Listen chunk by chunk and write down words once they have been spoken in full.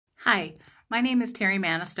Hi, my name is Terry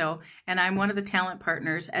Manisto, and I'm one of the talent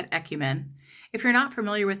partners at Ecumen. If you're not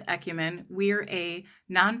familiar with Ecumen, we're a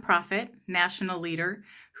nonprofit national leader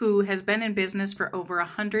who has been in business for over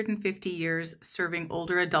 150 years serving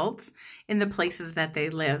older adults in the places that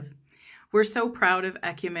they live. We're so proud of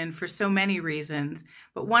Ecumen for so many reasons,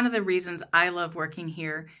 but one of the reasons I love working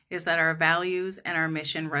here is that our values and our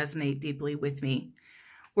mission resonate deeply with me.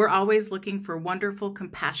 We're always looking for wonderful,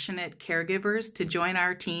 compassionate caregivers to join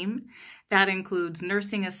our team. That includes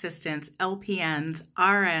nursing assistants, LPNs,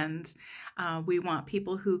 RNs. We want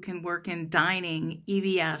people who can work in dining,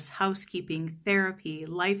 EVS, housekeeping, therapy,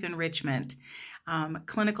 life enrichment,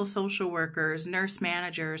 clinical social workers, nurse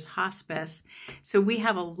managers, hospice. So we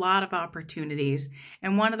have a lot of opportunities.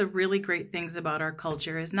 And one of the really great things about our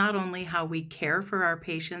culture is not only how we care for our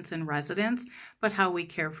patients and residents, but how we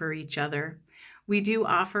care for each other. We do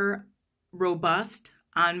offer robust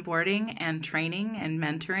onboarding and training and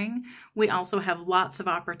mentoring. We also have lots of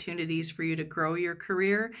opportunities for you to grow your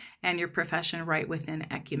career and your profession right within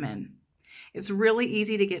Ecumen. It's really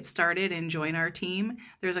easy to get started and join our team.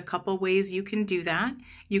 There's a couple ways you can do that.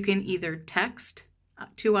 You can either text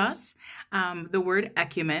to us the word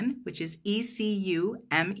Ecumen, which is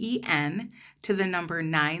ECUMEN, to the number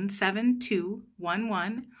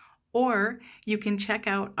 97211. Or you can check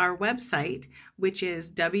out our website, which is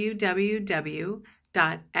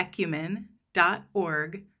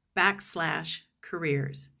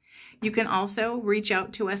www.ecumen.org/careers. You can also reach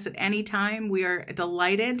out to us at any time. We are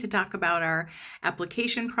delighted to talk about our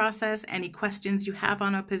application process. Any questions you have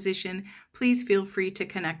on a position, please feel free to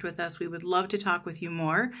connect with us. We would love to talk with you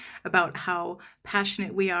more about how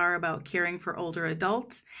passionate we are about caring for older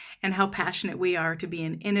adults and how passionate we are to be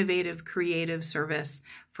an innovative, creative service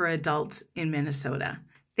for adults in Minnesota.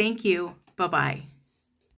 Thank you. Bye-bye.